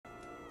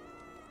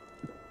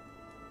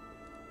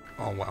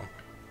Oh well.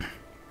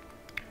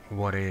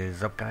 What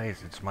is up,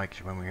 guys? It's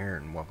Meikitamemo here,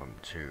 and welcome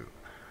to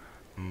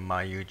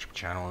my YouTube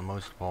channel, and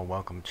most of all,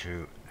 welcome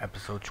to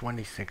episode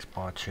 26,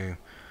 part 2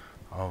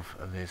 of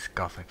this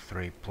Gothic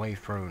 3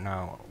 playthrough.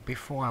 Now,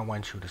 before I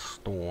went to the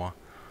store,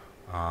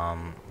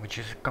 which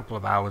is a couple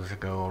of hours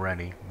ago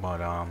already,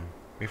 but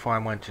before I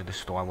went to the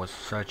store, I was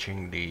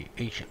searching the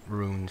ancient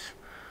ruins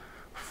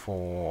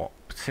for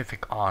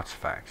specific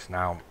artifacts.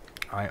 Now,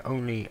 I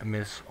only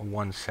miss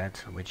one set,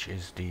 which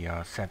is the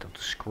set of the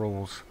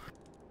scrolls,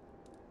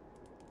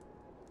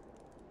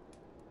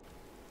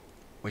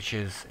 which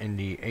is in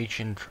the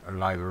ancient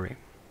library,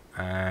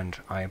 and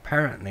I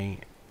apparently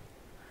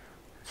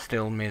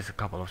still miss a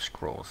couple of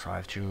scrolls. So I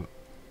have to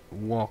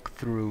walk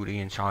through the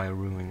entire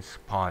ruins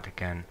part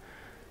again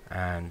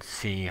and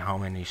see how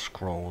many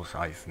scrolls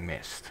I've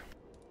missed.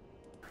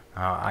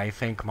 I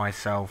think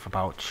myself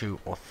about 2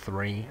 or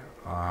 3.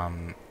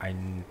 I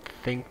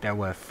think there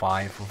were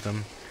 5 of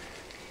them.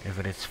 If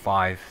it is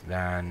 5,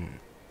 then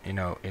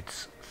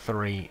it's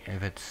 3.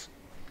 If it's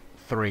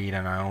 3,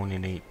 then I only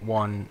need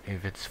 1.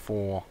 If it's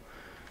 4,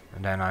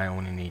 then I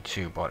only need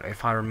 2. But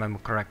if I remember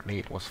correctly,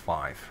 it was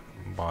 5.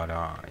 But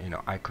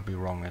I could be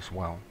wrong as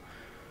well.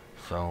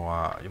 So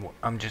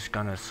I'm just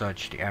gonna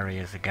search the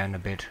areas again a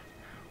bit.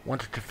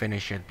 Wanted to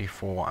finish it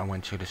before I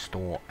went to the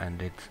store and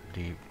did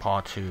the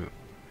part 2,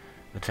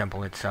 the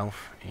temple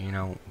itself,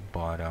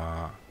 but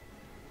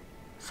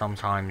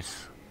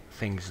sometimes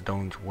things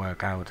don't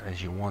work out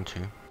as you want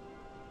to.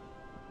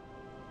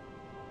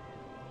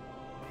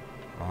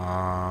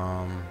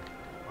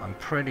 I'm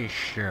pretty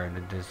sure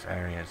that this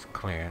area is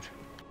cleared.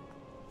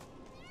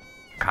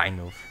 Kind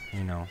of,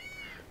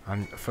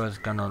 I'm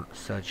first gonna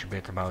search a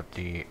bit about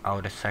the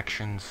outer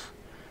sections,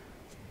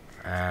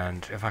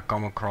 and if I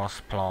come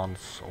across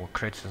plants or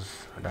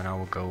critters, then I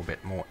will go a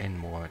bit more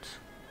inwards.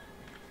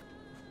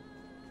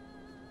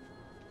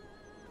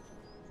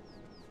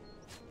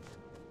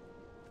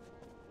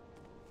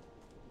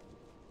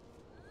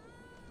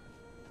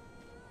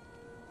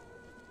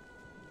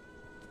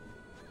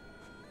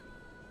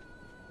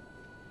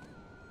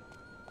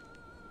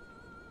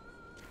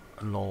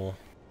 Lol.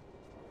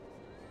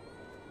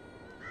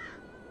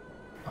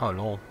 Oh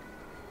lol.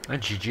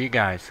 GG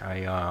guys,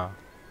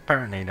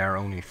 apparently there are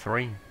only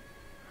 3.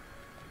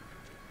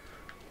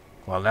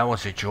 Well, that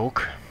was a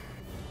joke.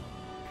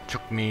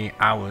 Took me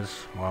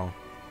hours, well,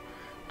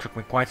 took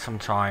me quite some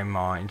time,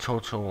 in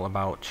total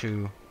about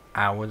 2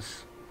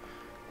 hours.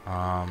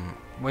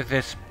 With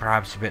this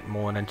perhaps a bit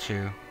more than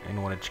 2 in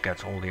order to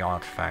get all the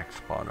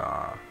artifacts,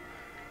 but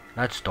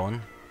that's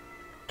done.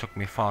 Took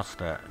me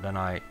faster than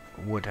I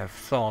would have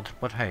thought,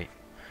 but hey,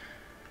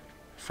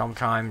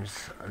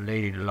 sometimes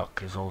Lady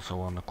Luck is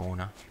also on the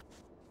corner.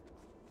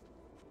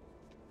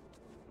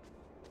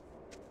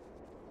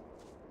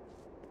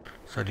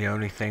 So the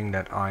only thing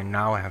that I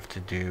now have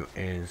to do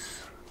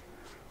is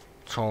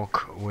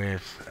talk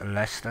with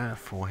Lester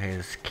for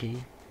his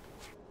key.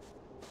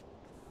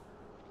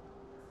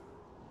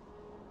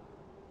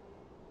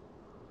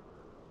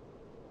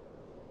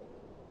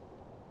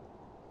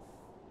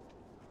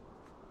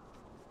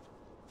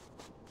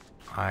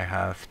 I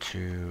have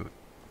to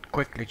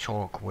quickly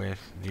talk with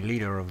the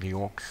leader of the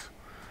orcs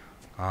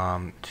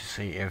to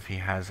see if he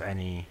has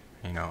any,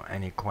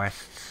 any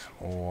quests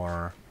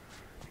or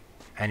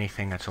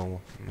anything at all.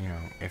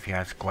 If he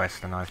has quests,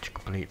 then I have to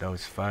complete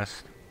those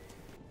first.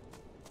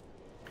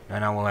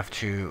 Then I will have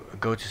to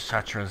go to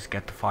Saturas,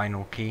 get the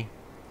final key,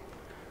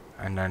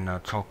 and then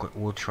talk with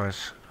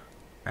Ultras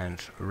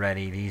and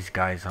ready these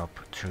guys up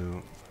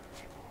to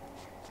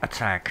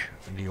attack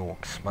the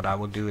orcs. But I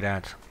will do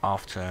that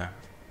after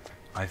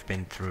I've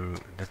been through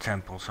the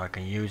temple, so I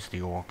can use the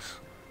orcs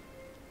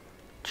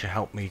to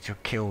help me to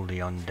kill the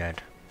undead.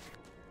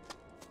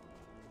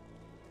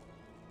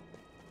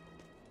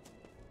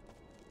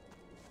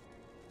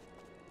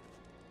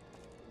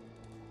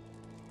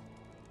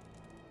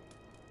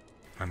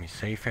 Let me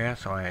save here,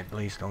 so I at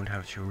least don't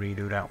have to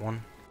redo that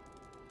one.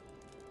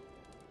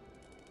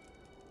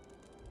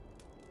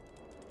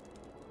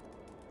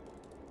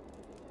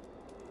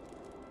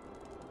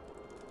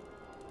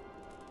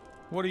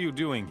 What are you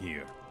doing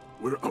here?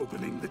 We're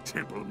opening the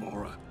temple,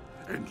 Mora.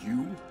 And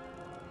you?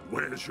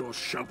 Where's your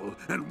shovel,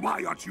 and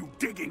why aren't you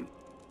digging?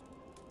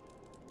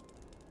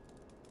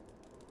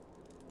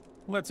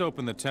 Let's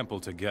open the temple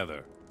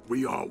together.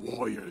 We are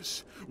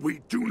warriors.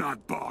 We do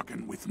not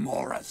bargain with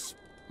Moras.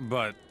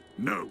 But...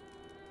 No.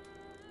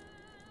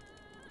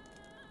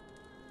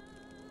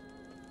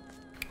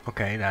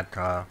 Okay,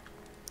 that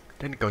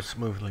didn't go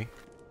smoothly.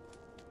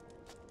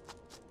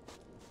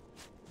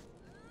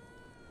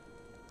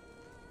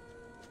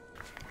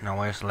 Now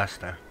where's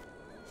Lester?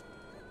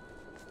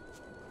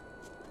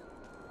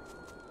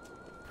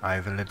 I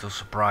have a little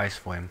surprise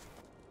for him.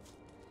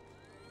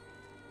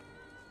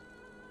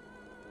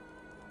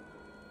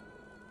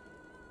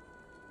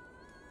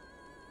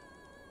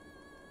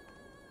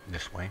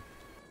 This way.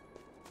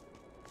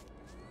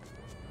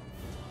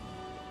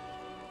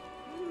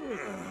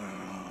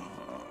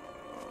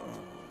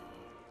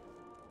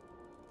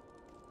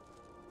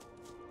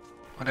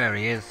 Oh, there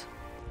he is.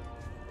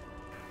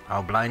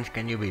 How blind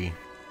can you be?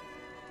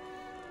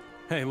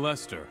 Hey,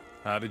 Lester,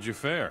 how did you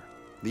fare?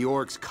 The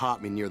orcs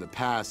caught me near the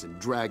pass and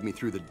dragged me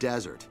through the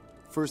desert.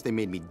 First they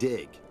made me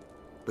dig,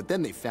 but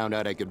then they found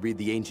out I could read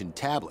the ancient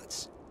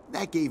tablets.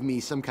 That gave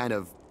me some kind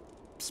of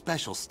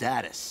special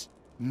status.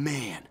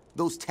 Man,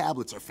 those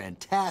tablets are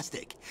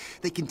fantastic.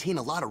 They contain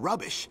a lot of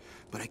rubbish,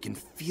 but I can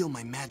feel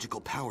my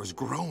magical powers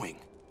growing.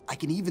 I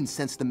can even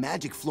sense the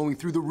magic flowing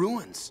through the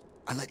ruins.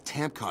 I let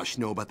Tamkosch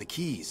know about the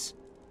keys.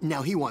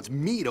 Now he wants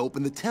me to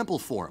open the temple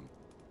for him.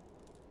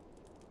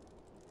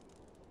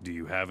 Do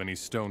you have any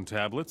stone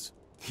tablets?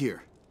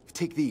 Here,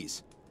 take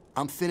these.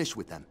 I'm finished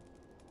with them.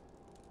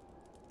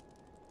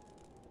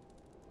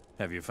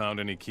 Have you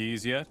found any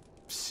keys yet?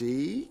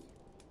 See?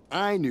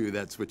 I knew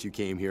that's what you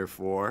came here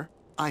for.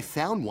 I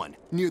found one,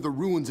 near the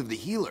ruins of the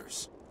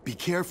healers. Be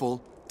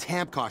careful,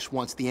 Tamkosch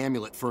wants the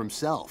amulet for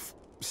himself.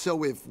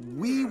 So if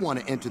we want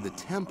to enter the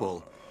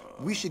temple,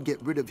 we should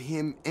get rid of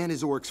him and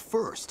his orcs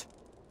first.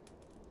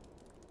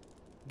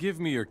 Give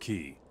me your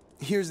key.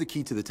 Here's the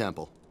key to the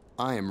temple.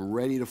 I am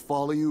ready to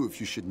follow you if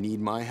you should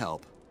need my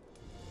help.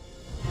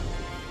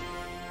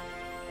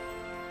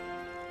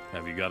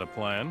 Have you got a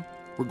plan?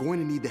 We're going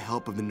to need the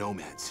help of the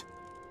nomads.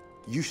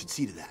 You should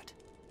see to that.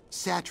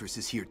 Saturas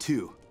is here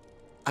too.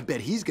 I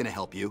bet he's gonna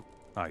help you.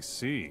 I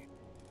see.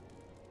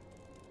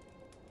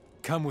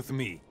 Come with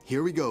me.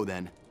 Here we go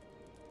then.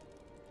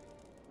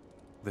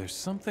 There's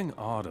something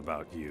odd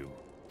about you.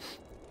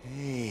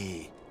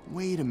 Hey,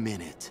 wait a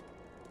minute.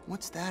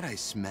 What's that I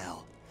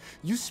smell?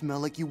 You smell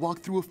like you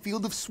walked through a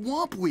field of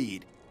swamp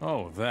weed.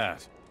 Oh,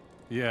 that.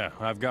 Yeah,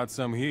 I've got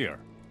some here.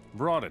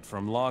 Brought it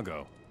from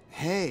Lago.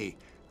 Hey,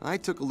 I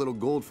took a little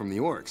gold from the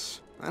orcs.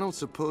 I don't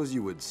suppose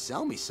you would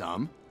sell me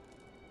some?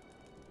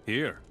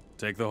 Here,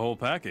 take the whole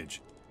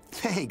package.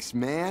 Thanks,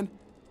 man.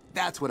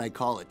 That's what I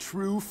call a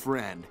true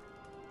friend.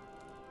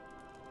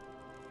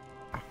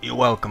 You're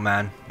welcome,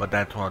 man, but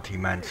that's what he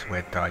meant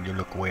with you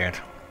look weird.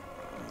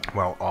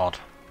 Well, odd,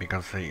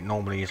 because he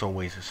normally is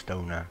always a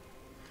stoner.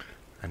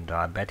 And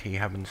I bet he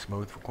haven't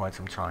smoked for quite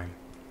some time.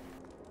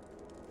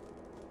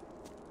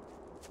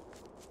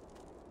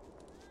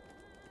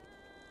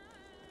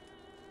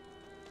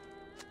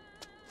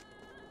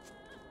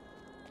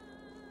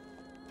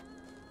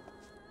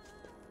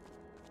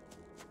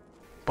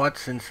 But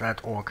since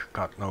that orc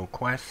got no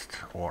quest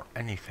or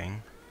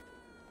anything,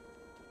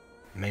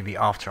 maybe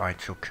after I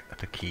took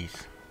the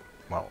keys,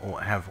 well, or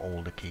have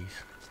all the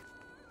keys.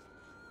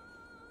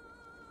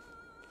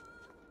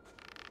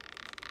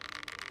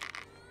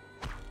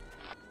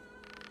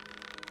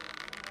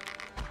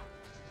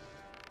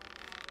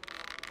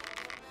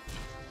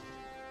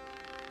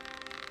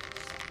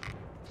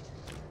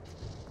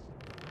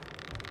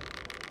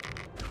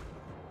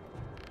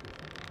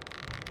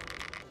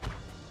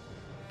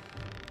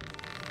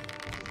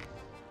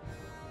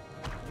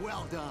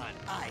 Well done.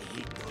 I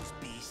hate those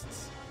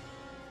beasts.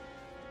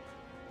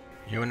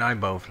 You and I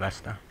both,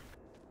 Lester.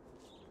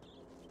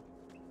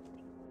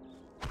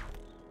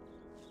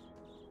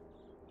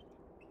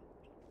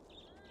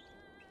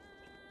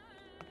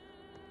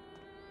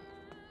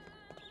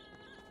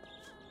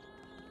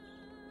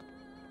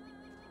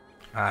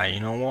 You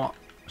know what?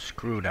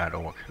 Screw that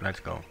orc. Let's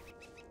go.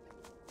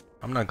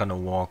 I'm not gonna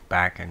walk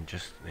back and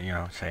just, you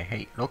know, say,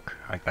 hey, look,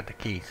 I got the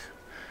keys.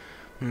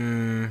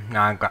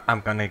 Nah,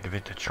 I'm gonna give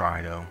it a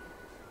try though.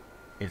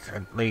 It's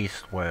at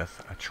least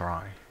worth a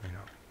try, you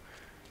know.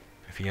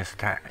 If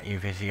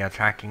he's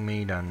attacking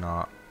me, then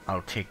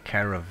I'll take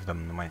care of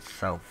them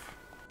myself.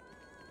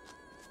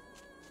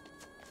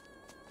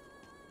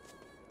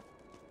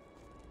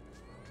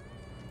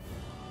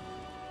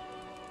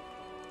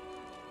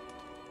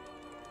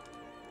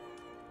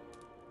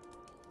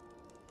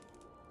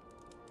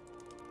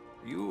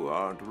 You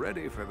aren't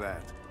ready for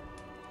that.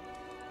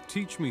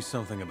 Teach me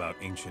something about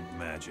ancient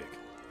magic.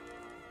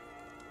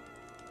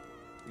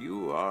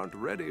 You aren't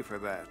ready for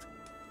that.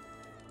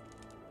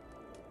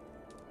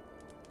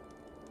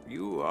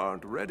 You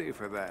aren't ready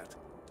for that.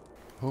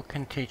 Who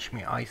can teach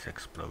me ice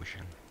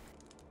explosion?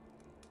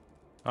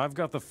 I've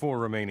got the 4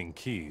 remaining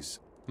keys.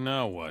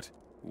 Now what?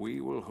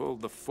 We will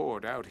hold the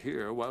fort out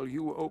here while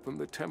you open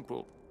the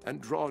temple, and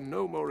draw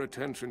no more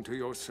attention to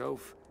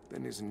yourself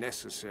than is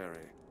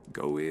necessary.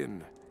 Go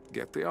in,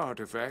 get the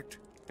artifact,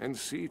 and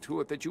see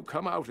to it that you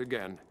come out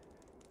again,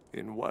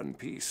 in one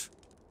piece.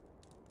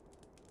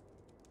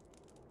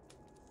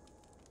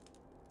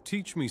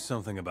 Teach me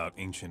something about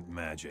ancient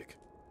magic.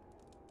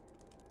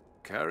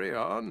 Carry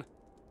on.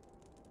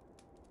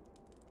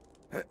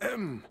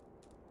 Ahem.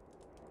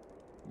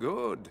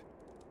 Good.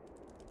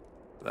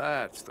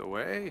 That's the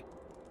way.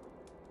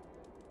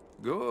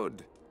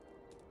 Good.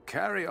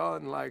 Carry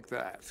on like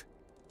that.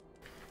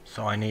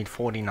 So I need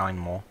 49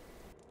 more.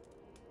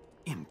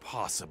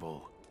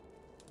 Impossible.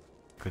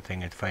 Good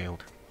thing it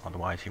failed,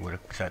 otherwise he would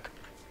have said,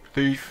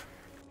 thief!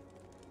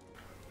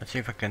 Let's see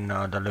if I can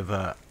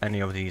deliver any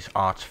of these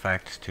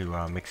artifacts to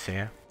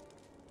Myxir.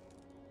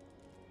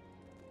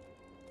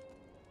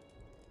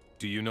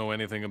 Do you know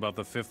anything about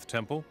the 5th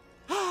temple?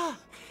 Ah,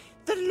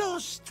 the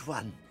lost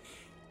one.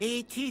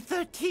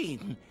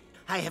 8013.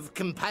 I have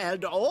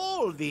compiled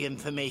all the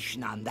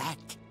information on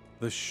that.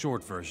 The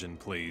short version,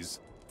 please.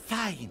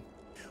 Fine.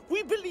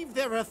 We believe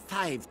there are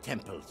 5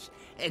 temples,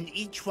 and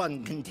each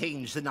one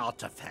contains an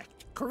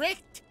artifact,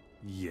 correct?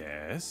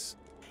 Yes?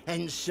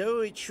 And so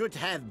it should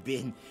have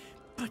been,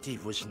 but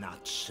it was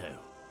not so.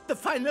 The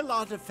final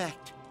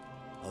artifact,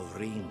 a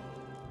ring,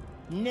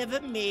 never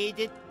made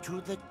it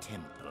to the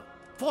temple.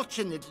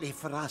 Fortunately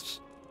for us,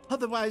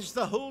 otherwise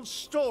the whole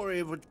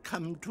story would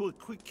come to a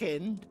quick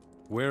end.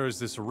 Where is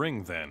this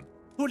ring, then?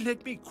 Well,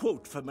 let me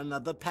quote from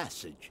another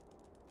passage.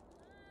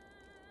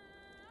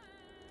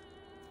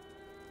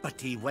 But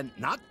he went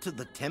not to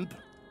the temple,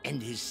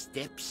 and his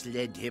steps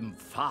led him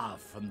far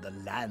from the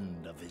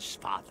land of his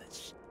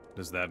fathers.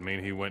 Does that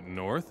mean he went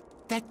north?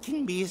 That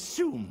can be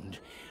assumed,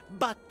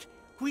 but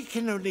we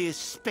can only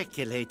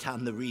speculate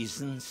on the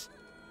reasons.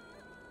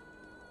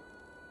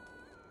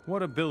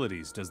 What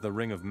abilities does the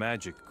Ring of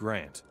Magic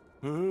grant?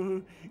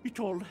 It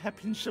all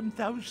happened some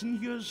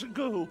 1,000 years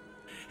ago,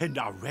 and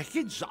our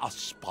records are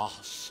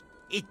sparse.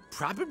 It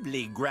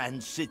probably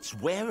grants its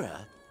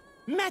wearer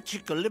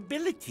magical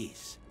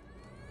abilities.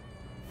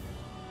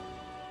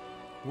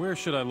 Where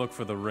should I look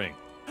for the ring?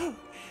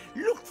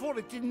 Look for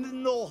it in the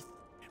north.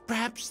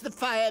 Perhaps the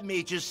fire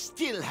mages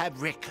still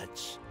have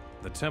records.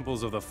 The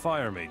temples of the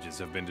fire mages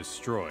have been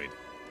destroyed.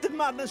 The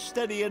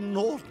monastery in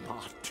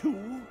Nordmar,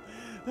 too.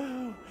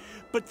 Oh,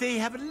 but they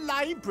have a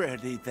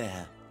library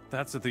there.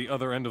 That's at the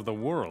other end of the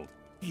world.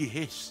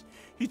 Yes,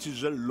 it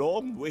is a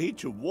long way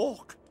to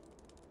walk.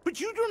 But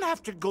you don't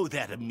have to go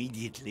there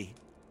immediately.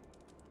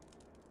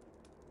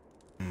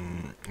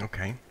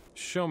 Okay.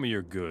 Show me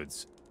your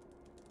goods.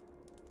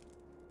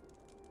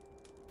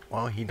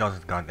 Well, he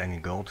doesn't got any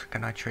gold.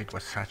 Can I trade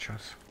with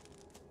Saturas?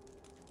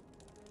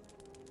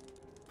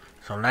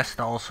 So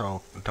Lester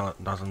also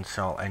doesn't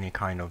sell any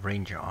kind of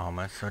ranger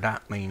armor, so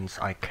that means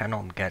I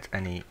cannot get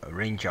any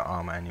ranger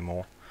armor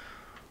anymore.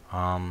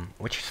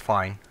 Which is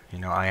fine. You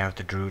know, I have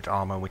the Druid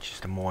armor, which is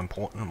the more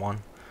important one.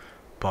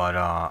 But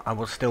I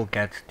will still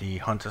get the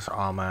hunter's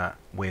armor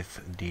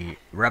with the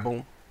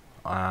rebel,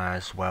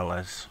 as well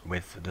as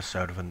with the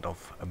servant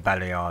of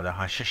Beliar the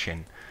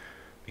Hashishin,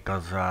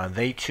 because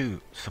they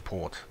too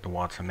support the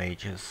water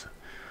mages,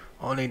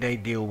 only they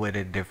deal with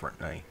it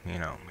differently. You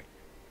know,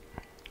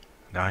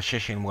 the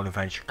Hashishin will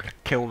eventually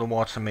kill the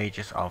water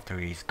mages after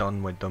he's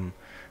done with them,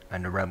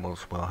 and the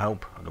rebels will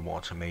help the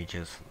water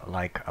mages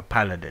like a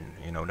paladin.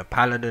 You know, the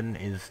paladin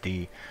is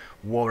the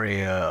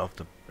warrior of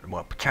the,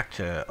 well,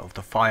 protector of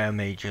the fire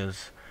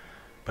mages,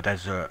 but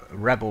as a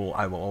rebel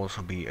I will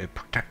also be a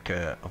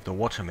protector of the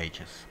water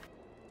mages.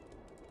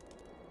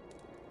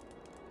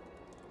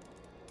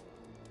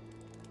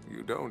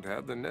 You don't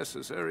have the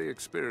necessary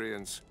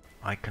experience.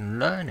 I can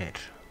learn it.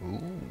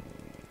 Ooh,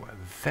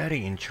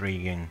 very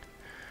intriguing.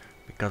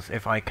 Because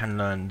if I can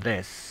learn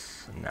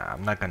this, nah,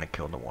 I'm not gonna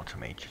kill the water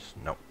mages.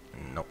 Nope,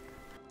 nope.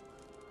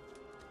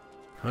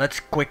 Let's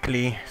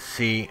quickly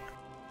see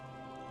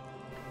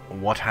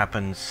what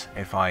happens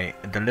if I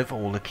deliver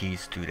all the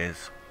keys to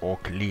this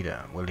orc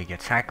leader. Will he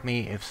attack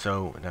me? If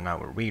so, then I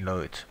will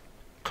reload,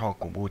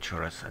 talk with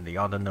Saturas and the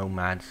other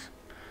nomads.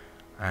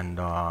 And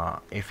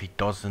if he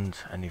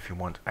doesn't, and if he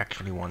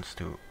actually wants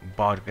to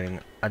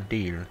bargain a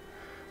deal,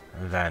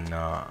 then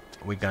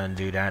we're gonna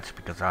do that,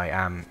 because I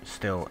am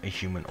still a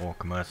human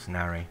orc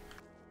mercenary.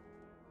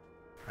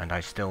 And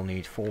I still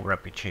need 4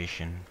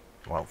 reputation,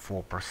 well,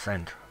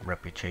 4%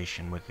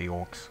 reputation with the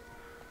orcs.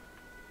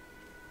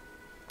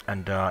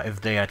 And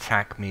if they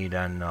attack me,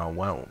 then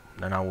well,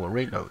 then I will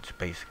reload,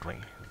 basically.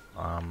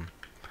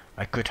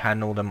 I could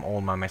handle them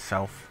all by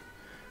myself,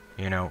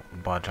 you know,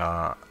 but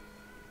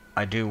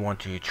I do want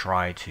to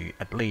try to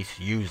at least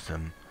use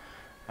them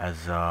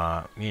as,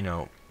 you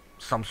know,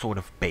 some sort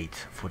of bait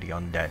for the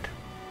undead.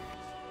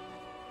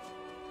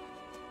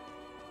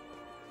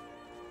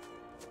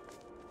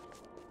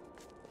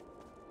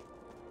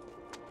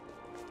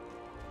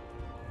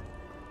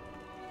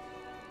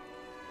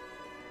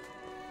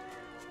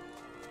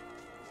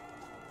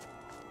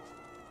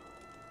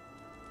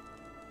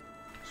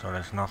 So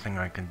there's nothing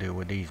I can do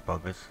with these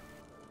buggers.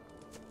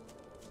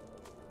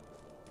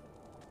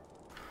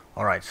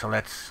 Alright, so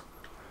let's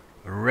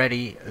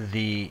ready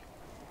the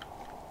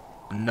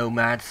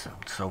nomads.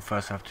 So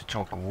first I have to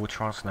talk with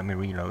Saturas. Let me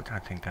reload, I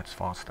think that's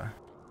faster.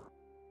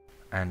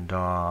 And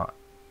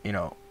you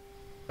know,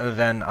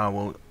 then I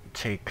will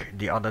take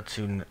the other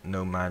 2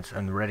 nomads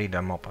and ready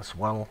them up as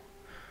well.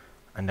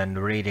 And then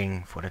the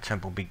raiding for the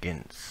temple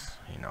begins.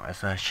 You know,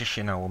 as a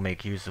Shishin I will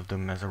make use of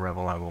them, as a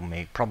rebel I will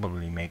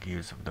probably make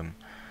use of them.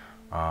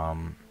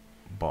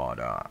 But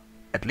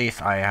at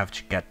least I have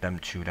to get them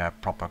to their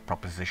proper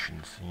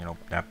positions, you know,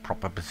 their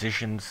proper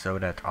positions, so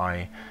that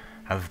I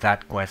have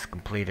that quest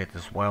completed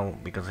as well,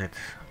 because it,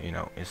 you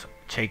know, is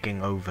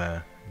taking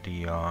over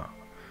the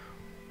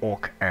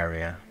orc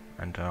area,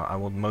 and I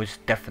will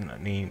most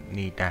definitely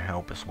need their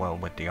help as well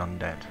with the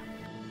undead.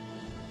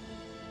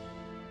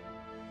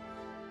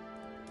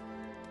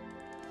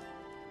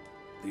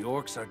 The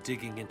orcs are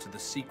digging into the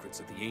secrets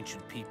of the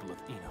ancient people of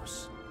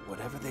Enos.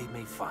 Whatever they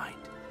may find,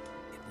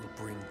 it will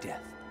bring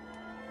death.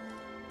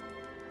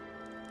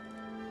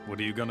 What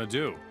are you gonna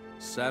do?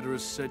 Saturas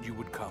said you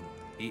would come.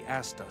 He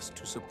asked us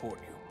to support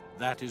you.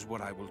 That is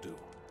what I will do.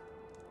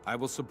 I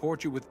will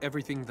support you with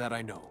everything that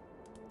I know.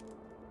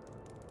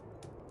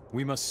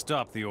 We must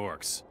stop the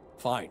orcs.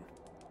 Fine.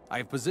 I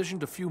have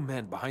positioned a few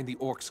men behind the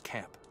orcs'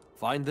 camp.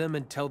 Find them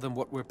and tell them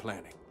what we're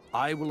planning.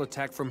 I will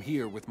attack from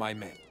here with my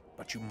men,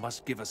 but you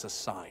must give us a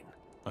sign.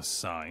 A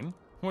sign?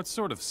 What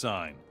sort of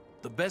sign?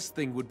 The best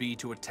thing would be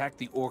to attack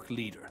the orc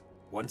leader.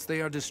 Once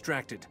they are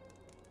distracted,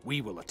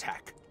 we will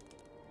attack.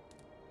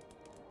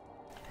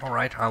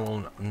 Alright, I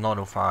will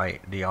notify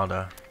the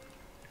other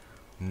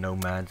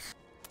nomads.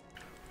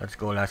 Let's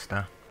go,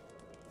 Lester.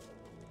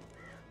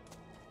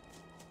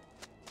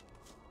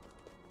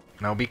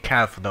 Now be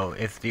careful though,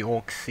 if the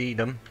orcs see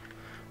them,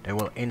 they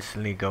will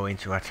instantly go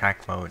into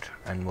attack mode,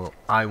 and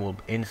I will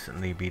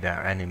instantly be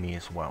their enemy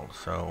as well.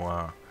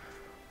 So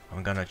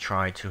I'm gonna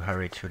try to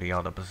hurry to the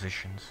other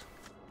positions.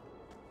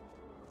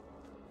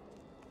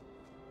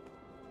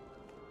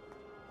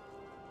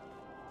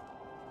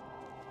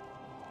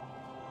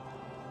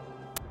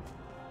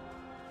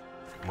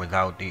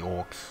 Without the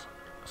orcs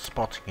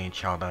spotting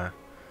each other,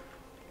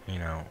 you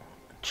know,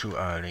 too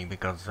early,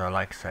 because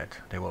like I said,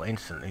 they will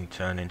instantly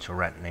turn into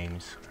red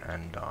names,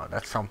 and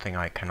that's something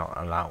I cannot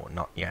allow,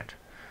 not yet.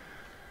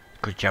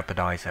 It could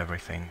jeopardize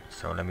everything,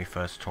 so let me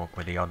first talk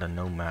with the other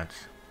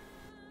nomads.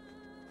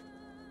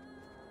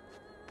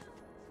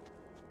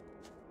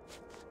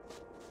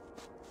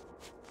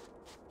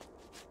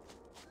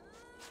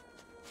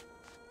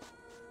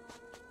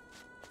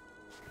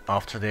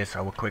 After this,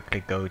 I will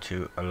quickly go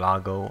to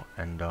Alago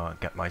and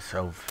get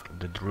myself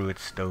the Druid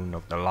Stone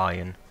of the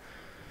Lion,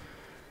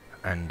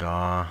 and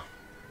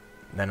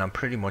then I'm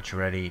pretty much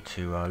ready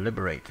to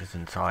liberate this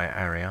entire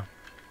area,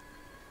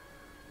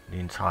 the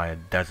entire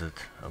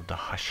desert of the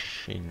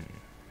Hashin.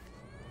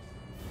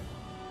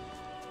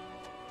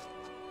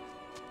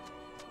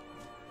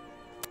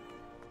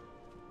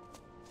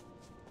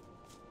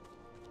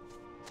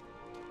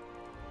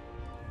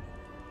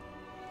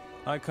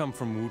 I come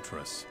from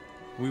Wutras.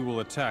 We will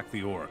attack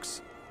the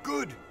orcs.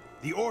 Good!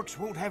 The orcs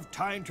won't have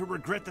time to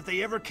regret that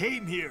they ever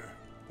came here.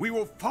 We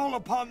will fall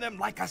upon them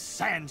like a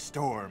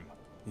sandstorm.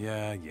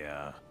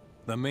 Yeah.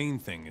 The main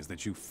thing is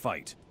that you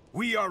fight.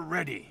 We are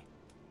ready.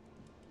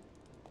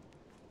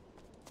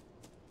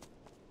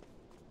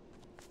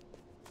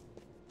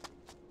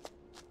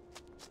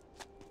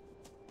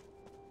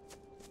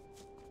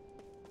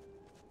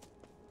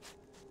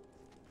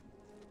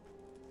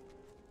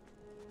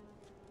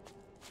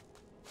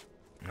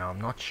 Now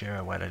I'm not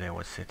sure whether they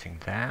were sitting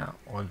there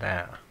or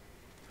there,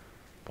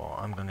 but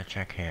I'm gonna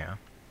check here.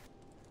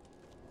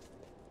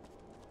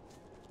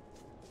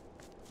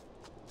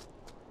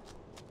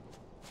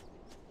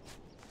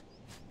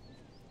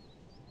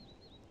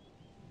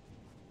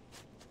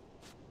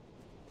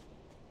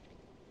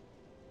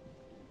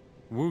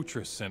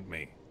 Wutras sent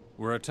me.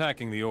 We're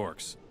attacking the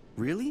orcs.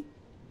 Really?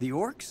 The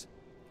orcs?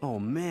 Oh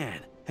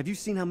man, have you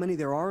seen how many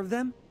there are of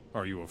them?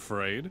 Are you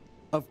afraid?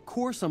 Of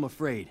course I'm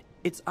afraid.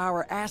 It's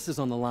our asses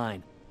on the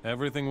line.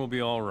 Everything will be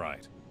all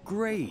right.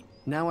 Great.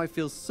 Now I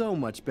feel so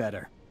much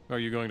better. Are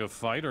you going to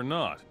fight or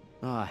not?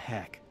 Ah,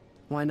 heck.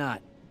 Why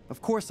not?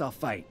 Of course I'll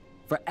fight.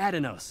 For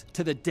Adanos,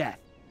 to the death.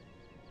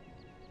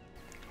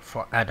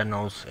 For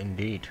Adanos,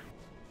 indeed.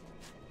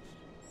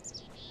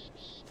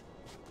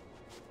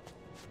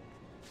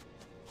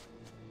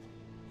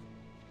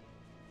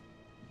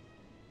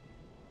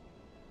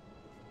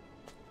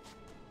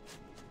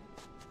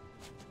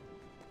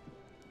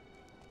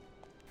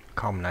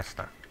 Come,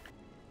 Lester.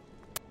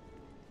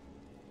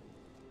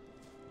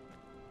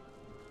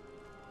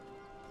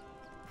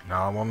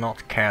 Now I will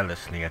not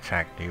carelessly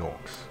attack the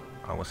orcs.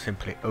 I will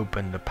simply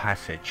open the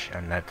passage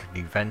and let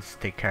the events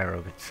take care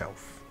of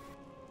itself.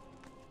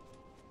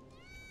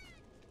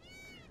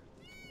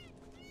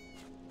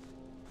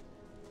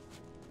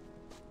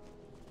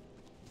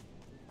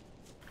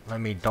 Let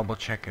me double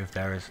check if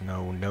there is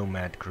no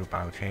nomad group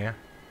out here.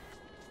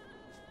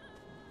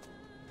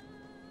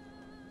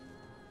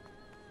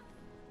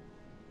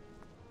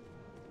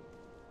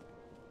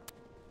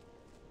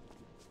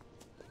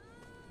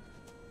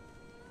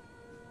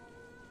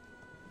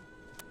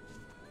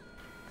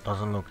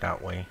 Doesn't look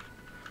that way.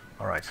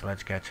 Alright, so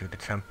let's get to the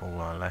temple,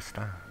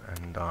 Lester,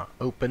 and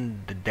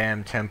open the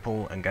damn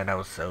temple and get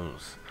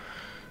ourselves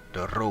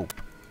the rope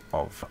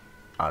of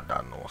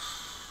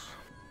Adanos.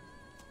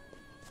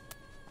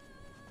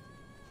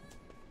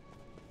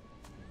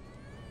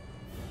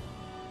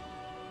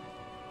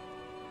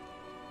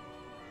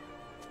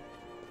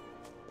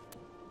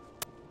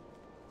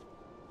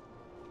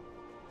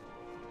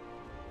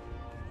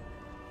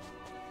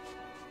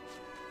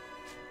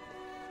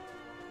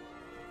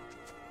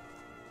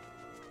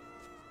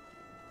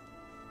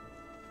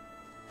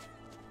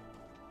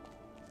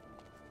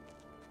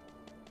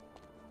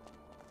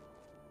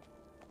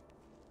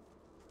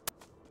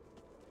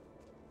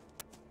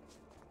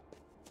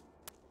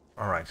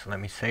 Alright, so let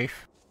me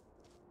save.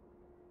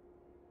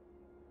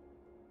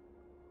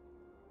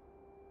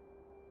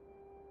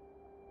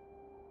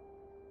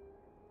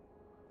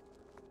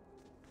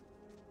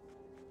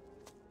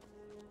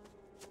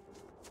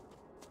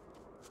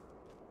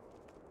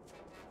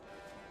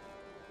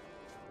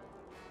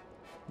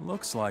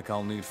 Looks like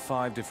I'll need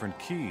 5 different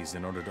keys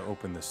in order to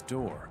open this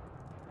door.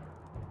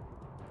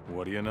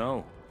 What do you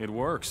know? It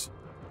works.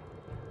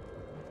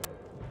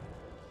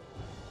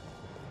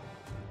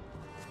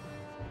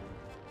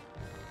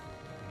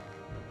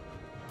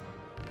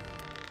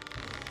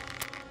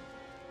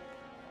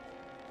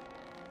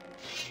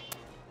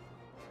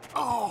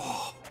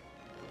 Oh!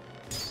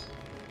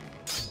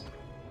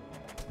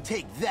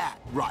 Take that,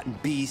 rotten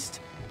beast!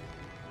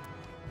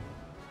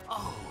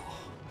 Oh!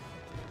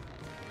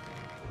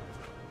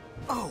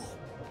 Oh!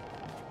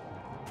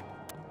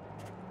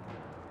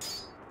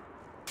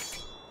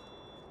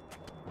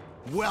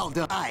 Well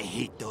done. I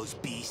hate those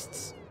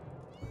beasts.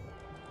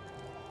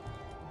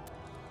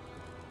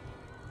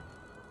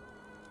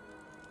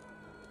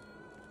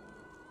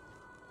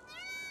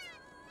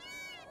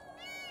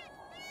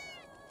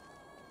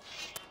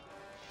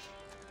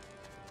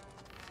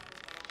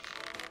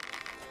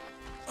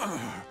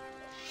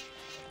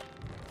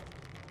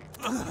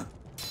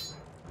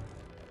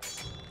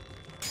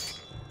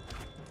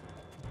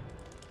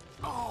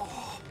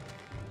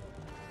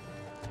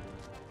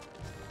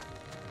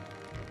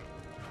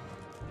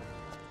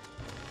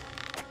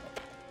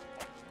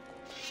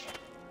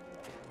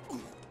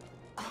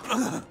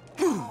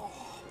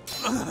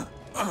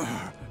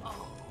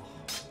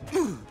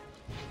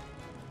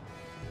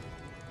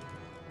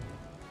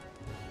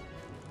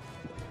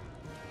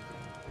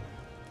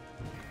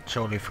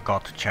 Totally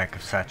forgot to check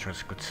if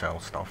Saturas could sell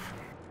stuff.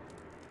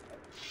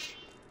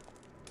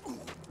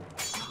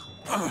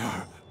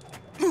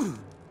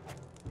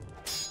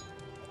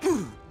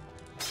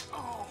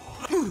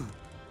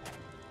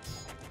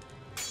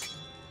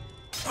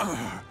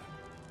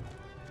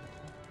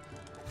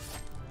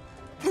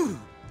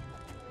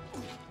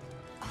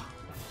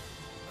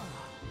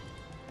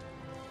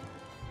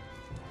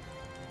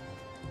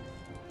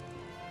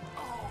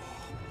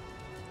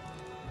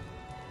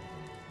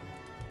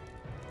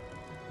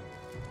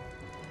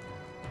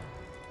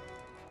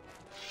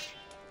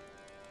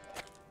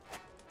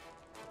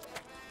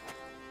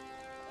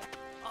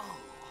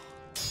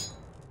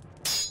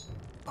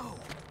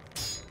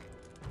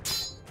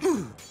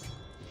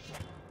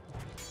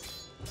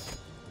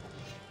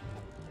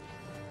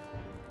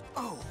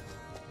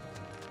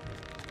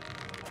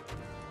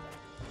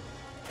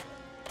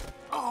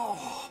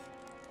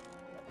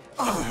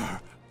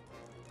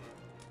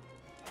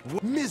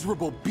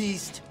 Miserable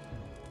beast!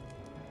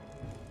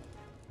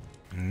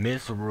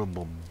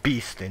 Miserable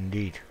beast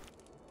indeed.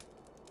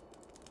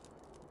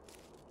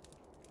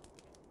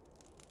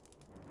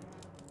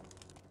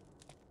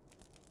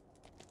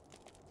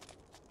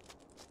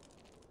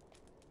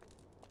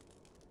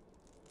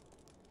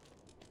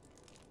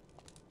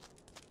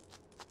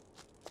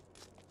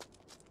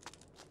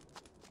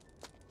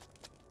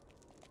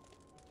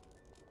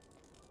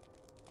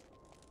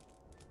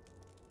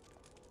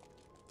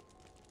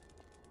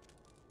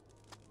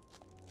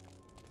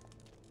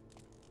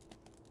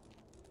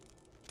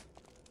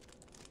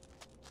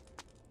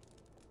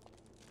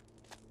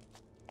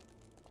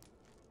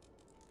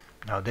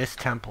 Now this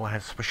temple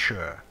has for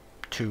sure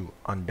 2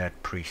 undead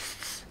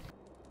priests.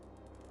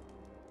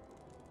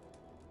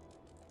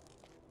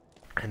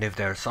 And if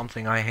there's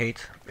something I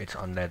hate, it's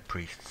undead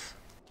priests.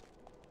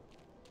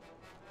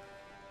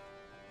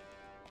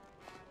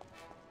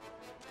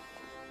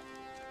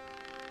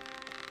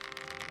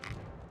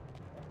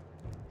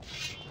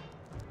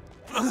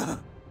 Oh!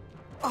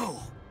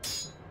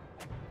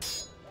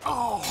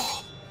 Oh!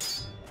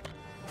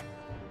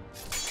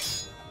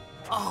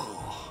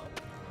 Oh!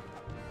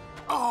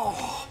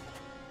 Oh!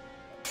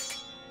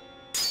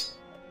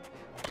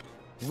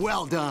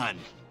 Well done!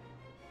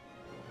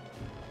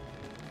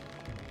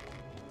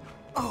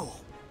 Oh!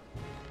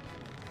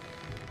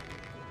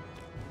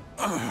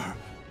 Oh!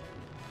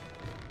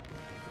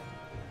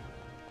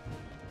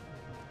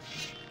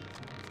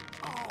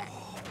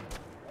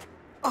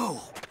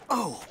 Oh!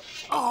 Oh!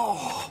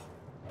 Oh!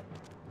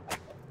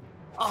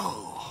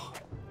 Oh!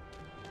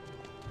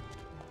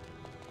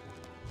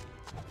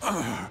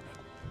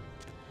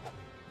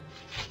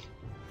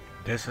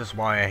 This is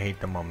why I hate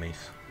the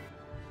mummies.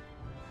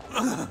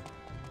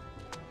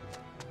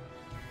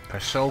 They're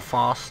so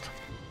fast,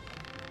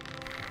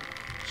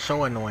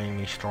 so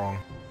annoyingly strong.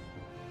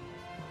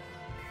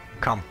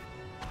 Come.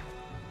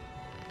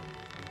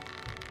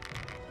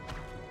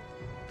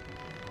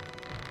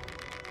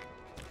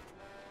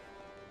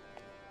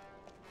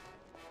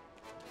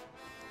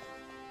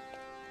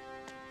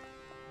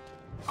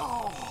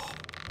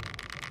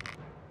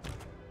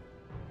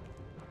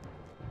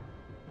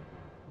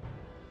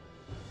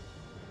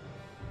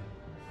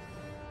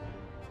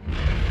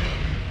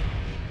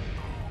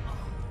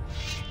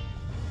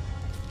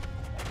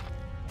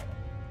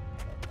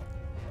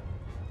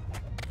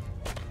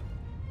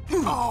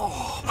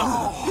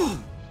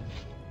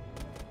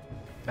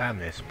 Damn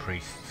these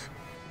priests.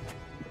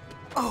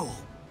 Oh!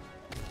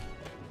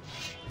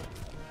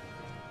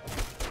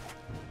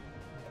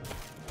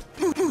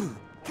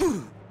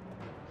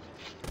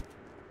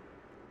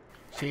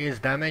 See his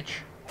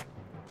damage?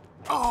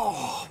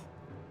 Oh!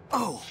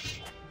 Oh!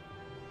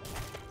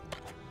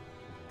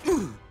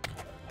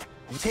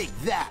 Take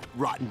that,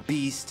 rotten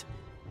beast!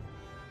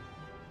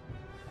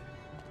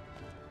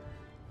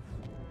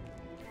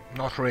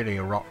 Not really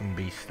a rotten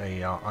beast,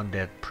 a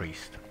undead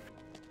priest.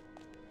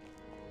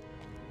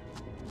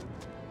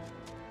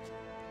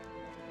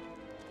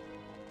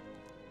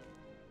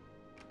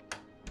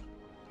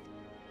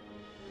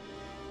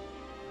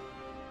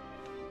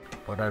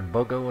 But that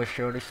bugger was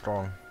surely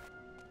strong.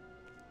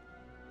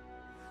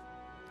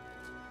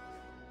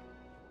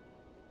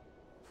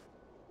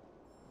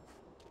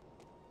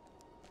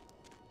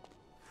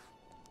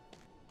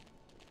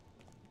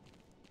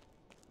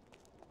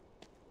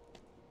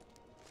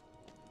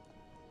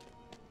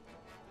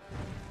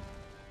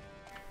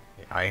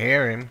 I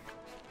hear him.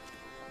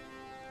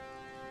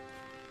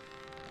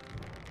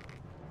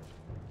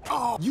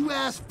 Oh, you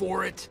asked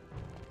for it!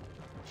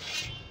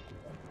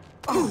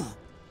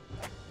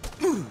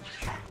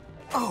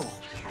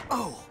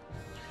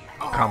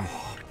 Come.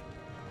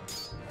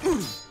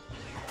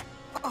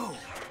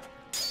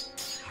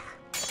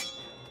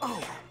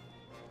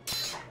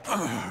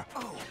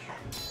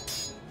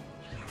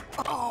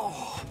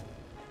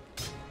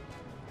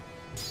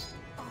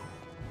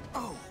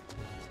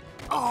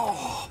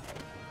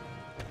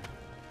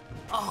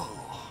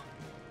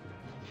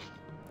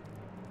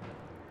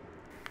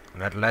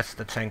 That lets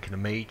the tank and the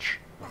mage.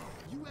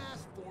 You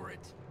asked for it!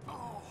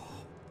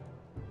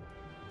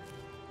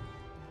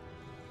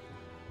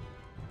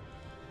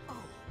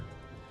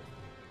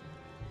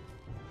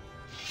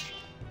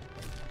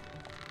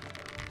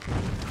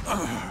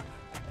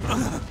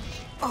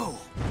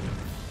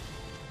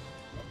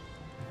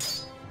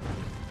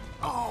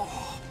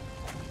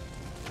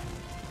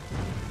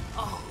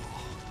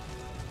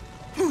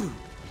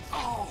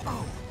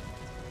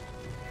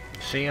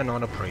 See,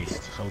 another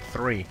priest, so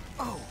 3.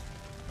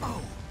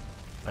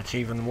 That's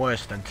even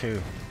worse than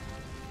 2.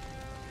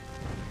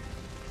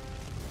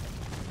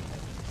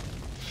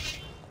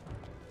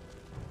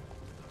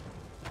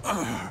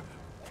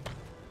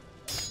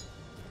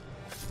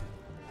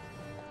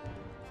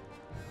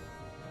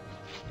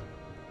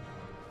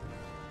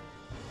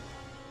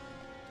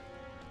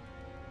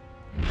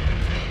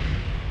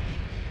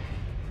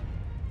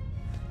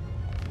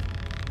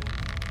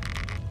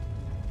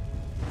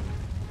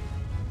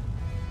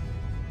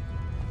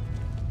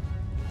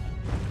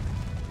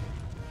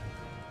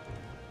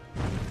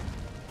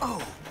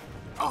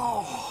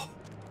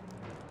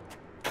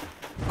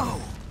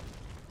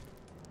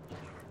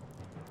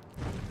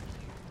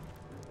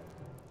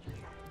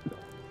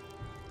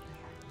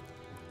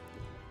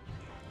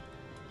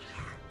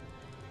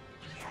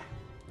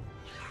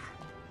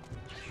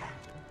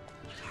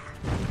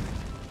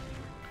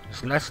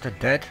 Is Lester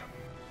dead?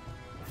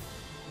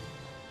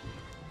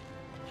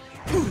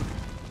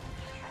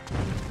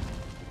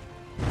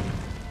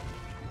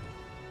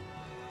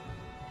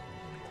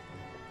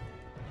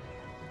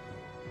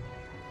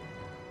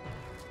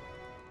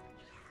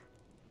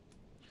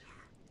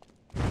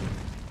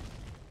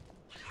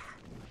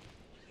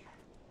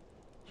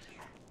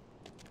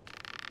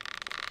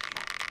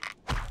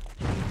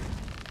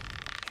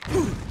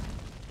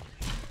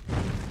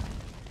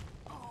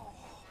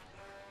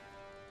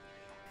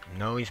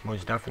 No, he's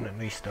most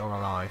definitely still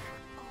alive.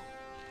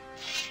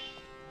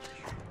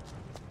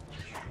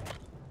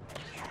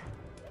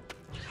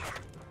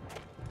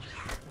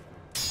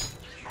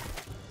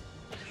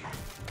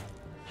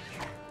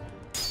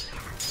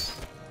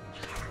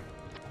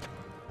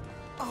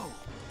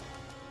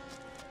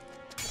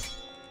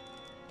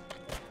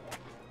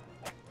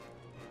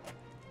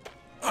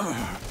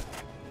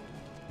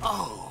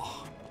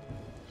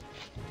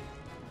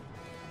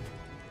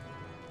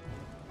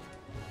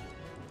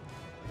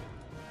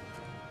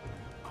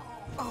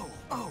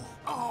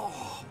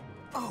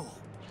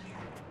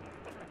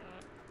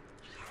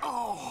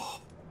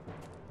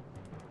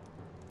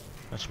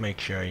 Let's make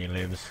sure he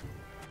lives.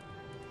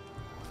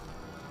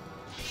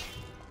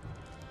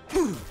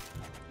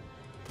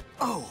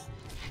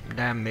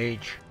 Damn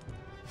mage.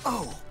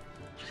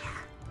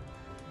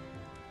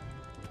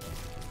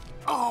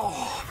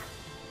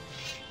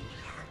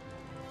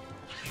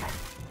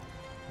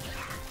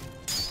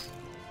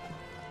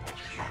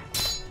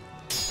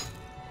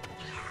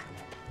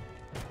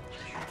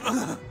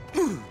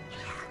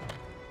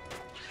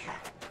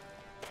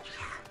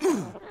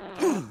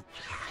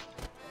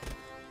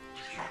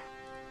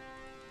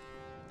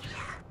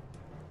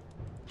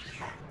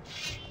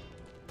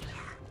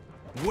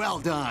 Well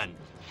done!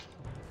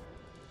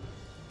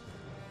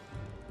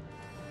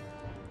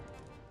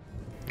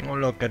 Oh,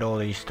 look at all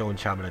these stone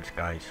tablets,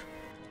 guys.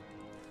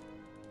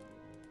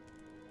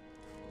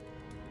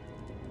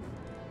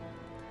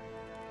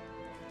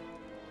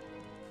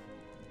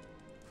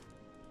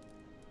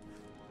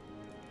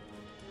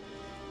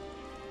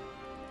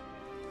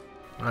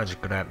 Let's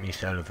grab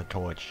myself a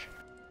torch.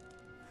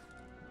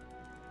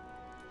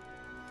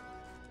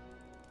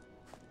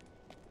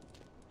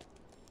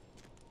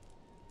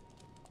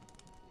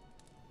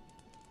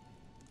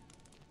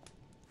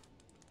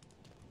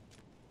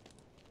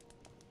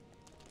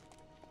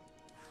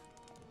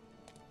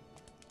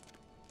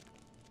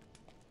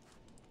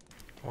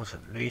 was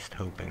at least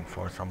hoping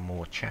for some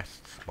more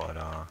chests, but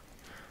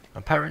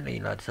apparently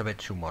that's a bit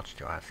too much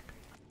to ask.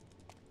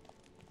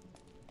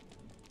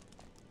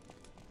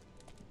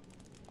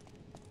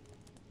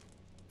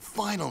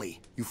 Finally,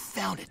 you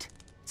found it.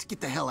 Let's get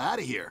the hell out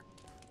of here.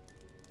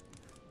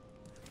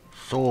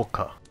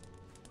 Sorka.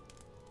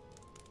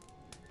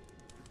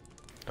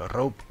 The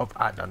rope of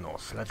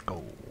Adanos. Let's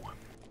go.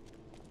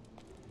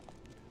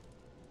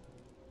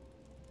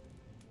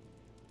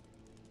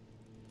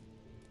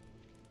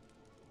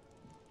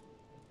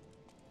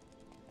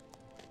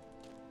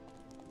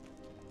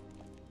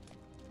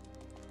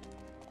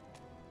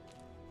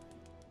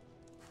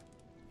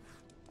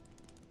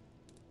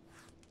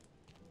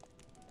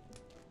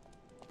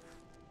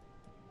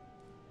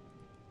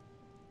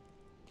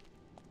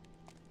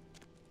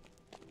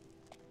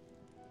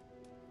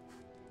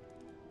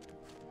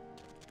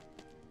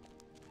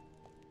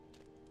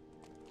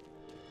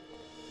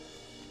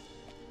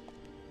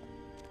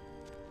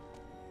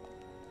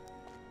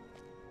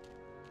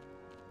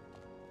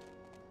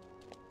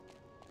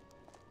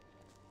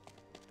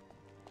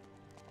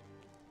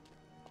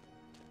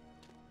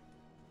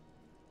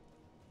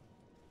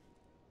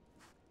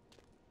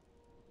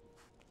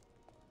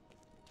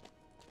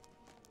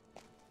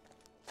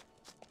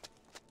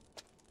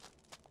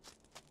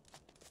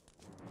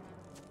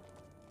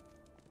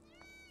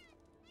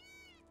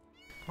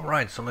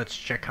 Alright, so let's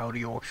check how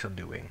the orcs are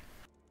doing.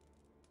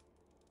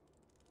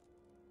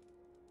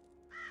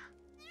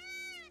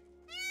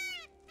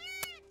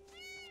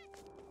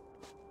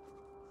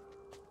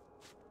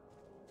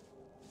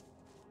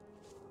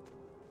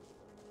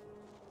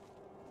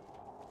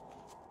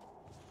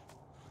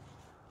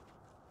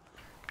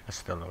 They're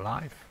still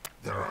alive.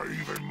 There are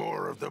even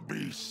more of the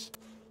beasts.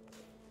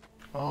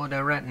 Oh,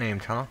 they're red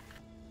named, huh?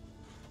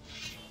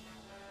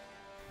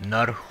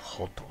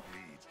 Naruhodo.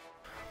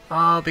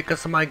 Oh,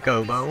 because of my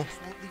gobo.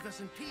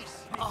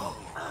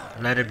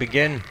 Let it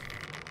begin.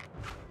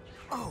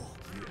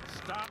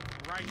 Stop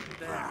right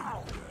there.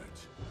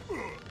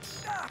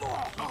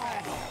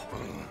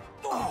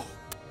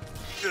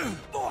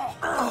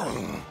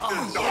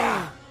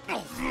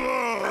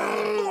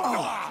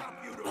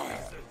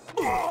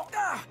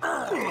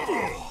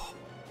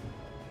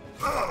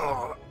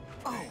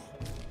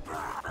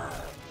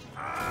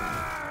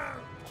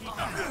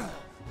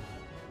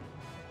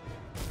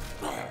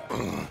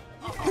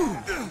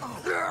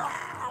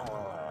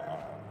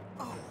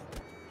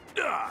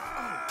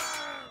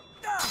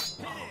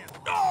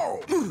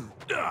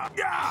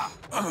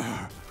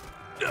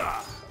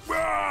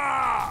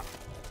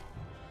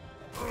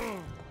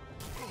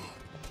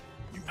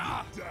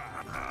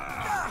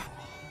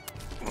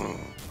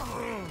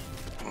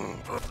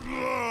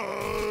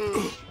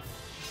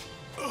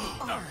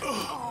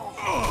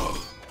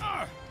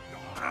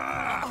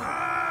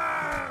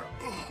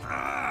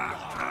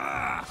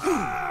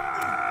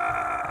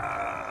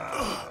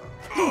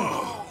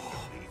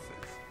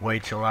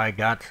 Wait till I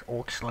got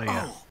Orc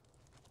Slayer.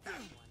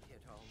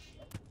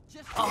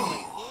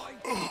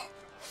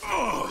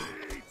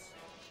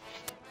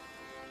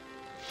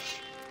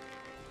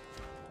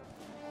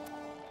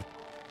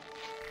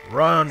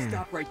 Run!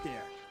 Stop right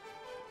there.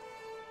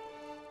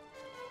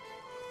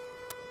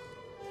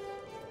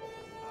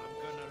 I'm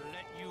gonna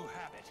let you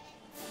have it.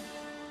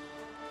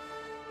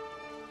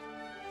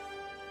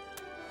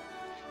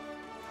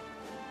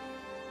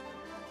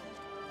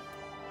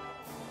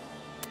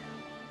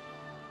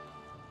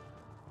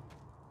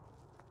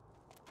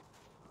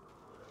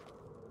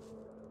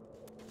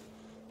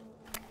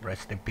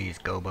 Rest in peace,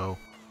 Gobo.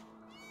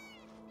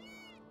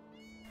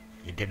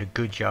 You did a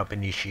good job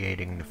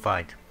initiating the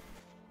fight.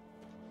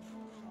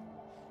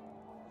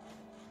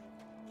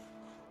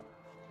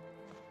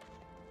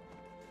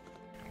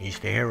 He's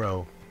the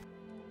hero.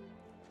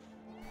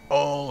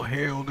 All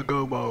hail the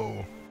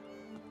Gobo!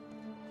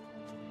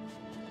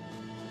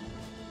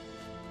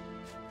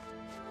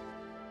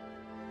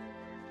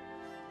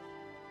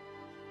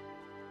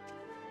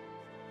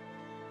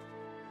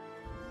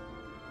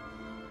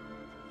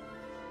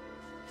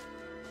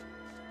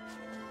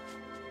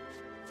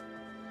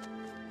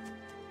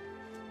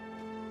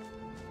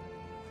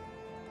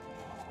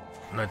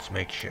 Let's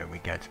make sure we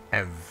get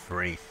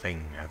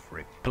everything,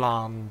 every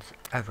plant,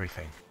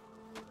 everything.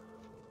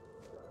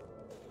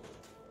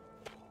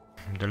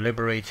 The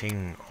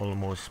liberating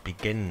almost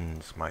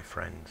begins, my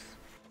friends.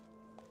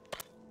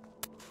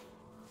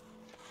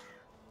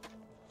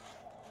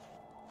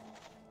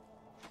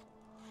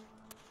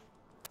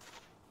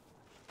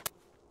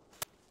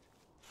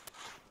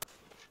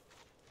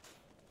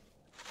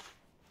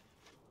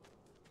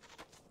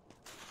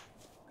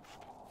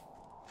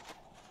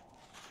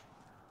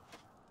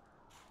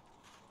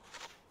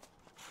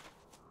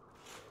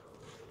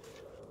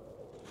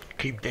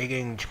 Keep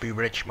digging to be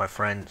rich, my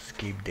friends.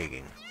 Keep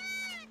digging.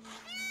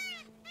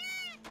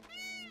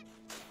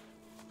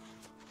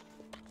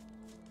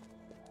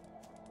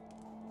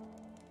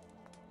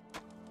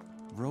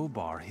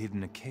 Robar hid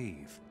in a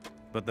cave,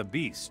 but the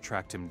beast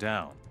tracked him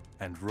down,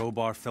 and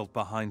Robar felt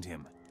behind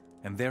him,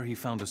 and there he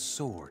found a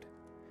sword.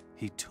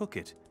 He took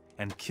it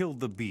and killed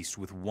the beast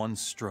with one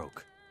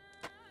stroke.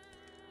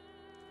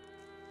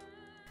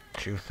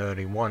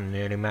 231,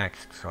 nearly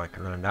maxed, so I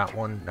can learn that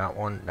one, that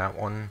one, that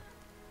one.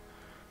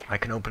 I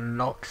can open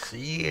locks,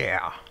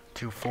 yeah!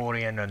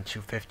 240 and then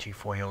 250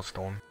 for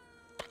Hailstorm.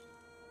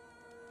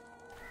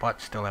 But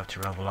still have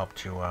to level up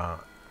to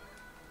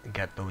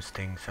get those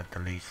things at the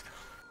least.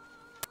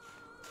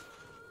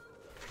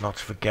 Not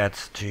to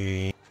forget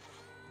the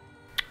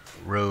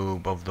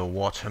robe of the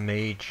Water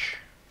Mage.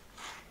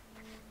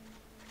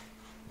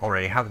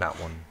 Already have that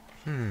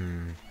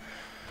one.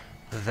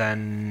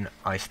 Then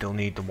I still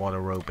need the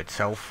water robe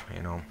itself,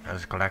 you know,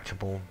 as a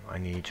collectible. I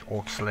need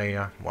Orc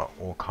Slayer, well,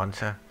 Orc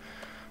Hunter,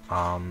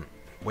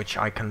 which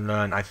I can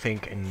learn, I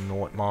think, in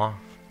Nordmar.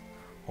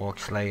 Orc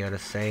Slayer the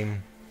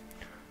same.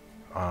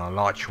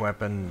 Large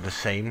weapon the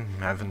same.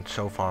 Haven't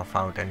so far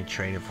found any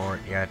trader for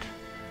it yet.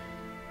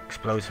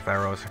 Explosive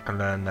arrows I can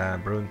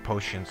learn. Brewing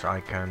potions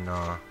I can,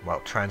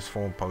 well,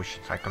 transform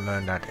potions I can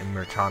learn that in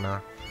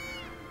Myrtana.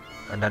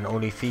 And then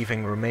only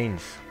thieving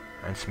remains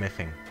and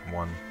smithing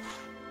one.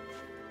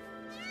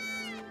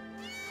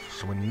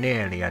 So we're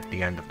nearly at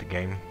the end of the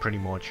game, pretty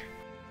much.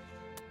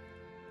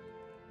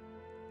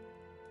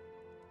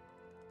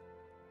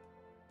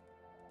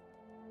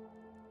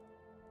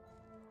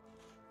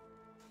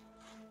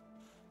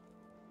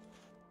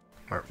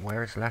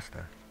 Where is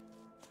Lester?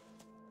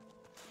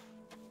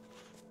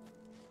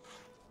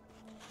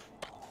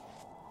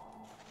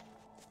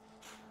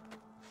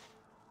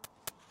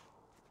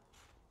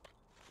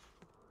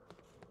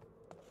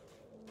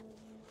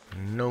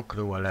 No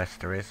clue where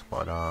Lester is,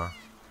 but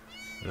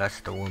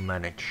Lester will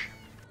manage.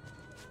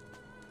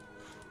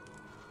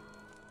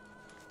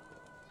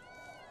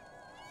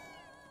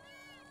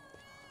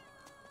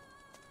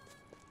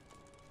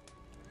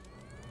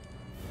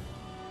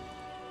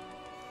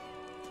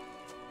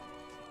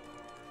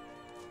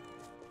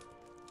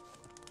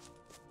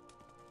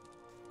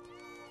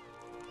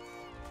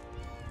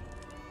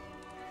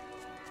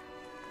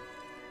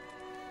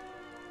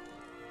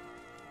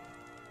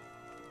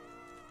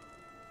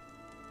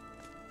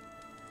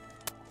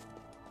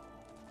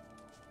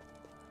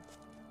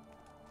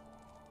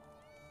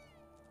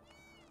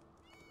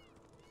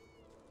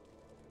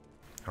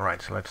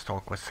 Alright, so let's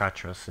talk with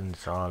Saturas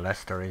since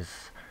Lester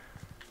is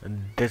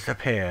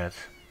disappeared.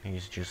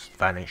 He's just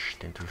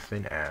vanished into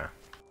thin air.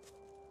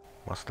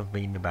 Must have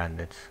been the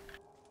bandits.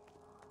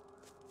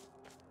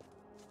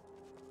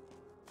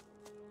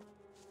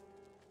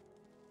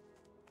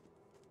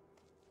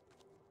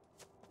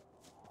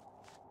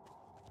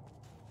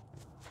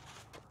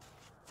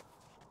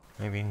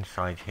 Maybe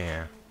inside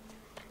here.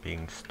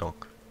 Being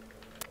stuck.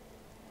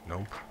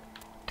 Nope.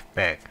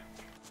 Back.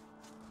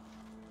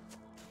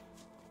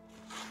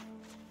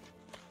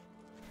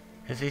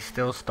 Is he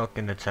still stuck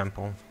in the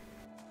temple?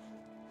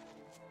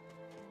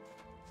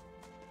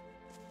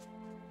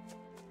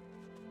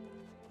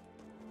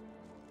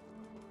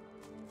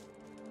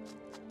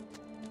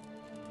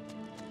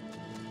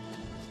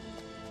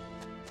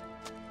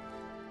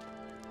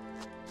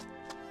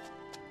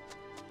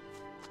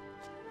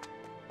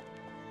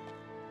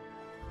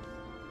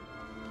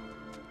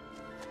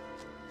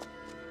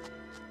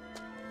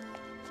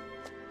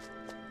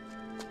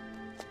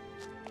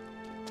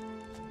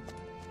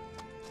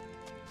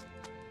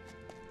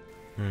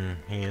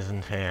 He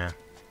isn't here.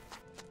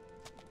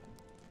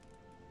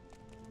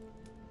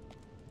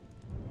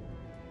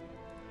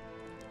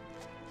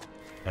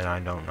 And I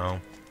don't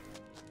know.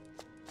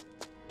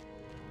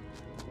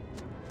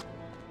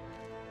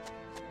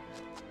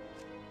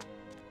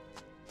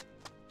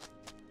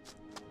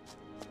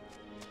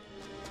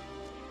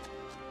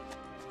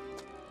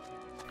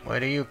 Where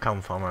do you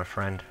come from, my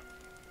friend?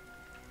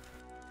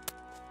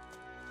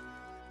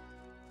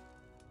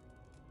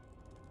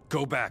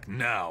 Go back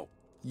now!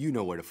 You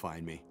know where to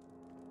find me.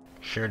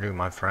 Sure do,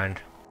 my friend.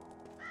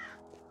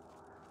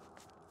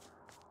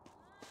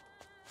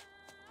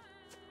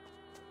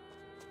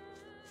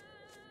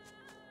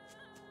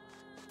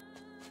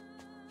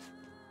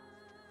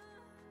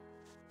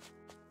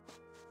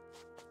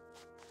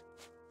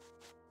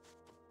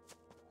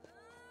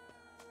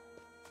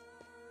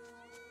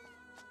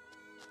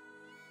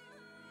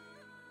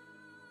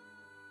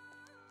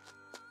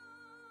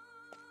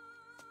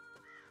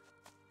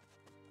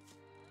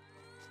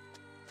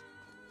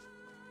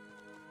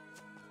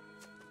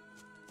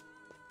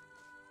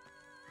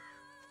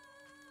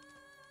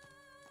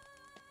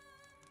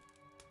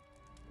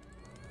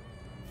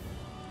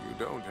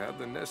 Don't have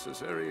the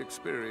necessary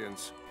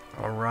experience.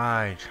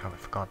 Alright, I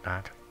forgot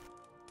that.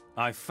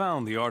 I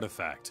found the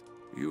artifact.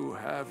 You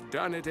have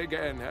done it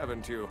again,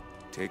 haven't you?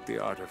 Take the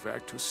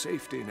artifact to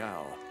safety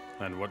now.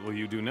 And what will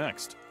you do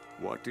next?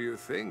 What do you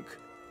think?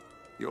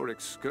 Your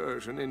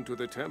excursion into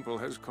the temple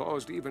has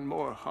caused even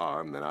more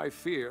harm than I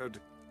feared.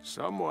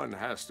 Someone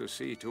has to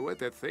see to it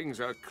that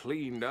things are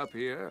cleaned up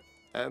here,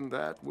 and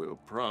that will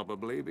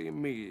probably be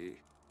me.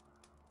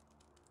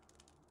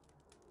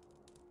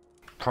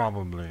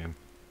 Probably.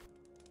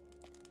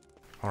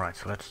 Alright,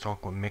 so let's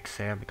talk with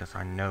Myxir because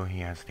I know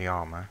he has the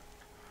armor.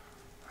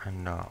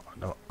 And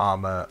the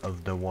armor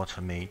of the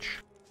Water Mage.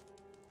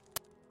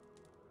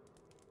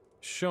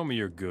 Show me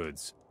your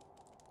goods.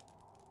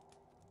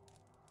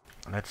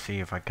 Let's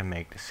see if I can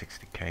make the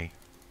 60k.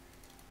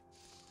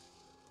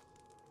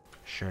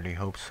 Surely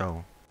hope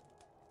so.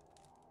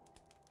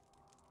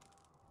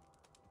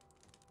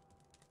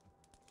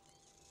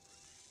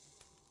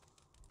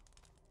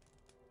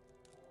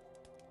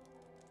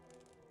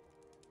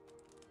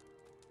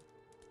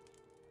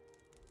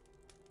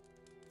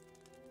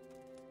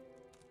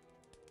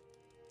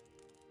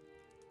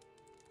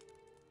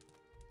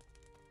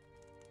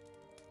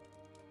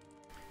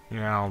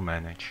 Yeah, I'll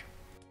manage.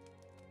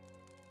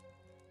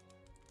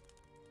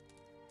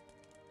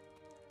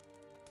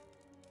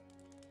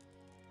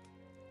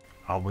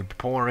 I would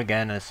pour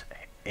again as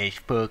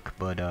book,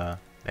 but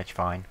that's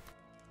fine.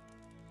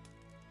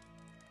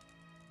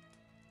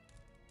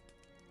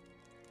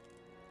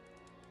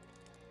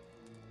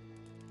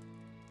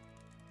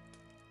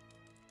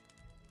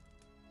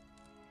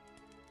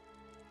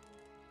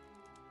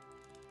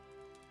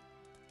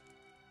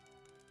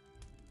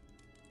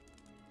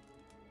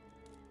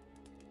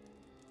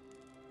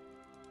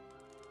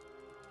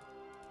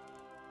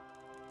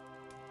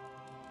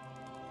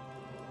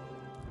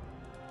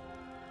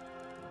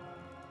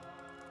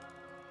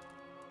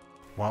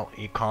 Well,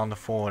 he can't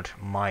afford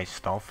my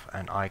stuff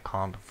and I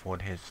can't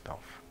afford his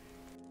stuff.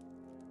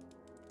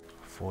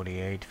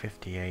 48,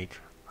 58.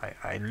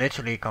 I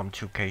literally come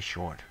 2k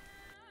short.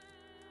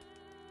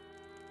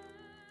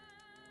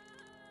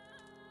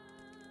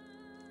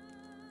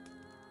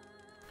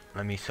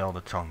 Let me sell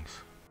the tongues.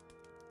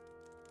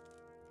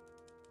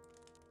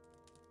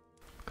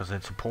 Because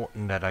it's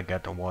important that I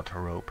get the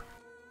water rope.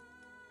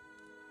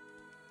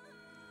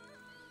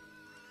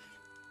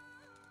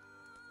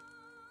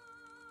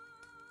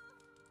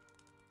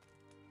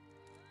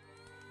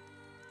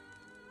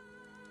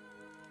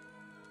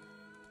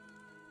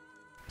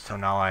 So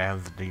now I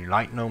have the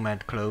light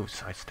nomad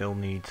clothes. I still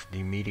need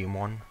the medium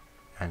one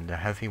and the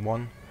heavy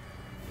one.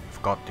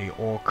 I've got the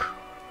orc,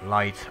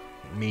 light,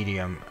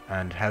 medium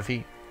and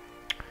heavy.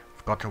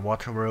 I've got the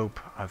water rope,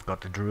 I've got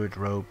the druid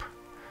rope,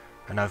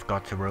 and I've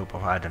got the rope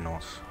of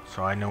Adanos.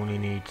 So I only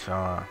need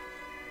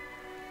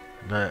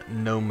the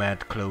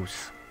nomad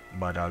clothes,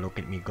 but look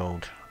at me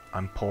gold.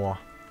 I'm poor.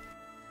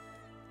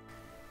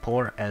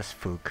 Poor as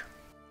fuck.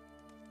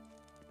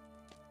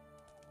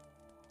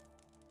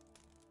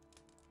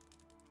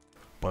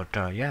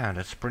 But yeah,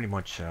 that's pretty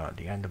much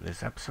the end of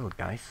this episode,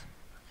 guys.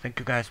 Thank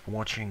you guys for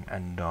watching,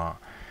 and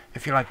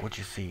if you like what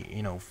you see,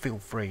 you know, feel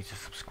free to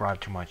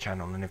subscribe to my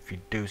channel, and if you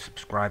do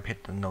subscribe,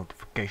 hit the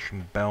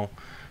notification bell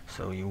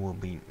so you will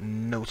be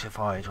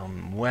notified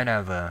on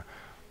whenever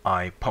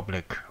I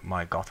public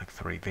my Gothic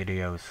 3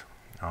 videos,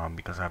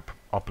 because I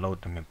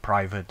upload them in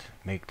private,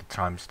 make the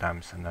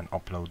timestamps, and then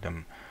upload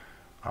them,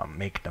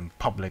 make them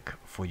public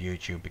for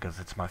YouTube, because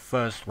it's my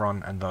first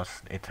run and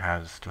thus it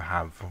has to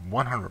have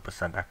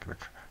 100%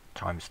 accurate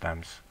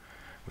timestamps,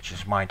 which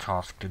is my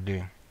task to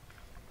do.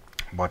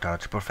 But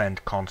to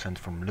prevent content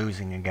from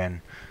losing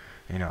again,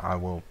 you know, I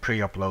will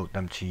pre-upload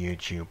them to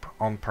YouTube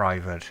on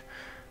private,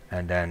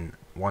 and then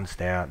once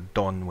they are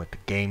done with the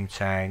game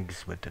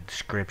tags, with the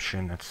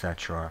description,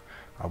 etc.,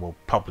 I will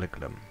public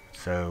them.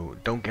 So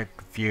don't get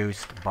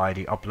confused by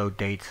the upload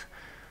date.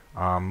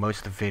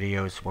 Most of the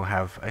videos will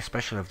have,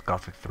 especially of the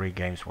Gothic 3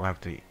 games, will have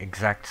the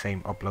exact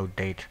same upload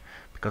date,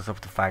 because of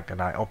the fact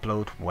that I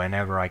upload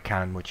whenever I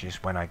can, which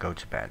is when I go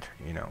to bed,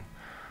 you know.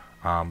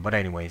 But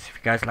anyways, if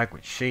you guys like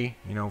what you see,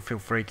 you know, feel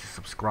free to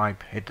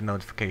subscribe, hit the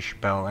notification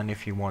bell, and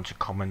if you want to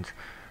comment,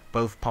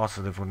 both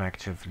positive or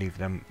negative, leave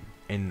them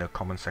in the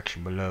comment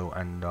section below,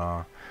 and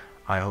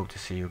I hope to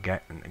see you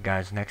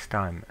guys next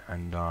time.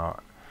 And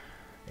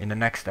in the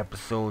next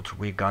episode,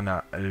 we're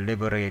gonna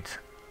liberate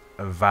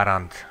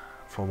Varant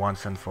for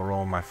once and for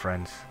all, my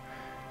friends.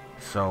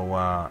 So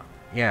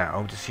yeah, I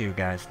hope to see you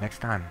guys next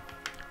time.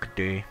 Good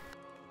day.